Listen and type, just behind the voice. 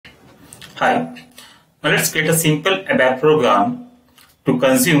Hi, now let's create a simple ABAP program to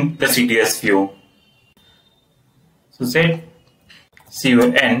consume the CDS view. So set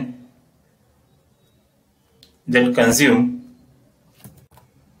CON then consume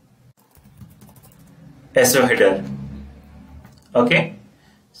SO header. Okay,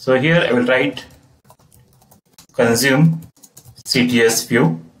 so here I will write consume CDS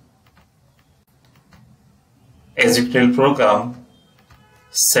view, executable program,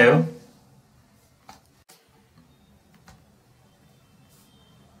 save.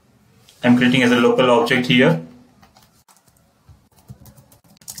 I'm creating as a local object here,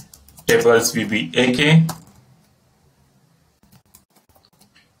 tables VBAK,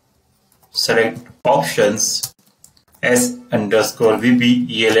 select options S underscore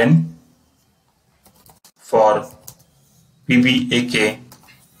VBELN for VBAK,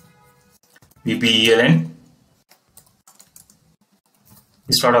 VBELN,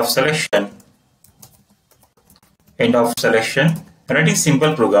 start of selection, end of selection. I'm writing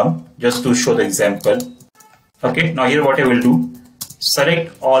simple program just to show the example. Okay, now here what I will do,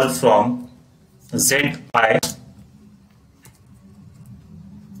 select all from ZI,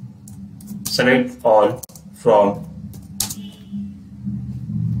 select all from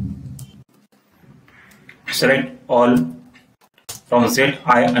ZI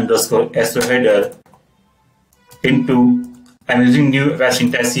underscore SO header into, I'm using new ABAP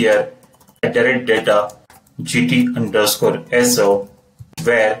syntax here, direct data GT underscore SO,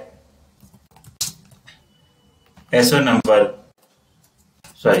 where SO number,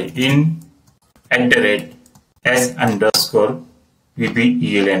 in @S underscore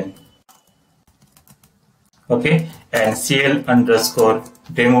VBELN. Okay, and CL underscore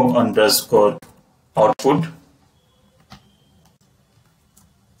demo underscore output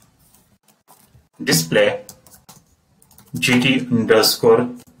display GT underscore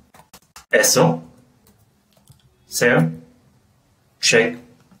SO. Save, check.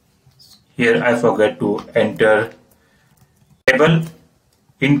 Here I forgot to enter table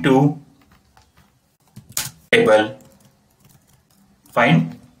into table.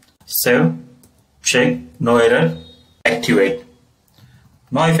 Fine. Save, check, no error, activate.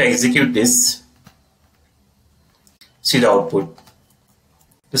 Now if I execute this, see the output.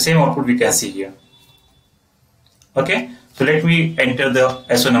 The same output we can see here. Okay, so let me enter the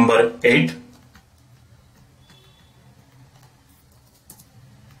SO number 8.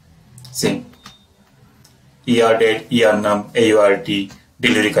 See, ER date, ER num, AURT,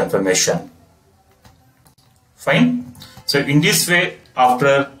 delivery confirmation. Fine. So in this way,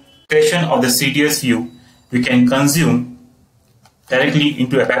 after creation of the CDS view, we can consume directly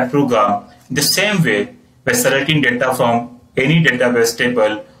into a ABAP program in the same way by selecting data from any database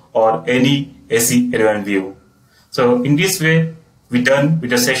table or any AC11 view. So in this way, we're done with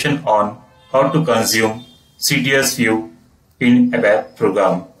the session on how to consume CDS view in ABAP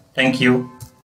program. Thank you.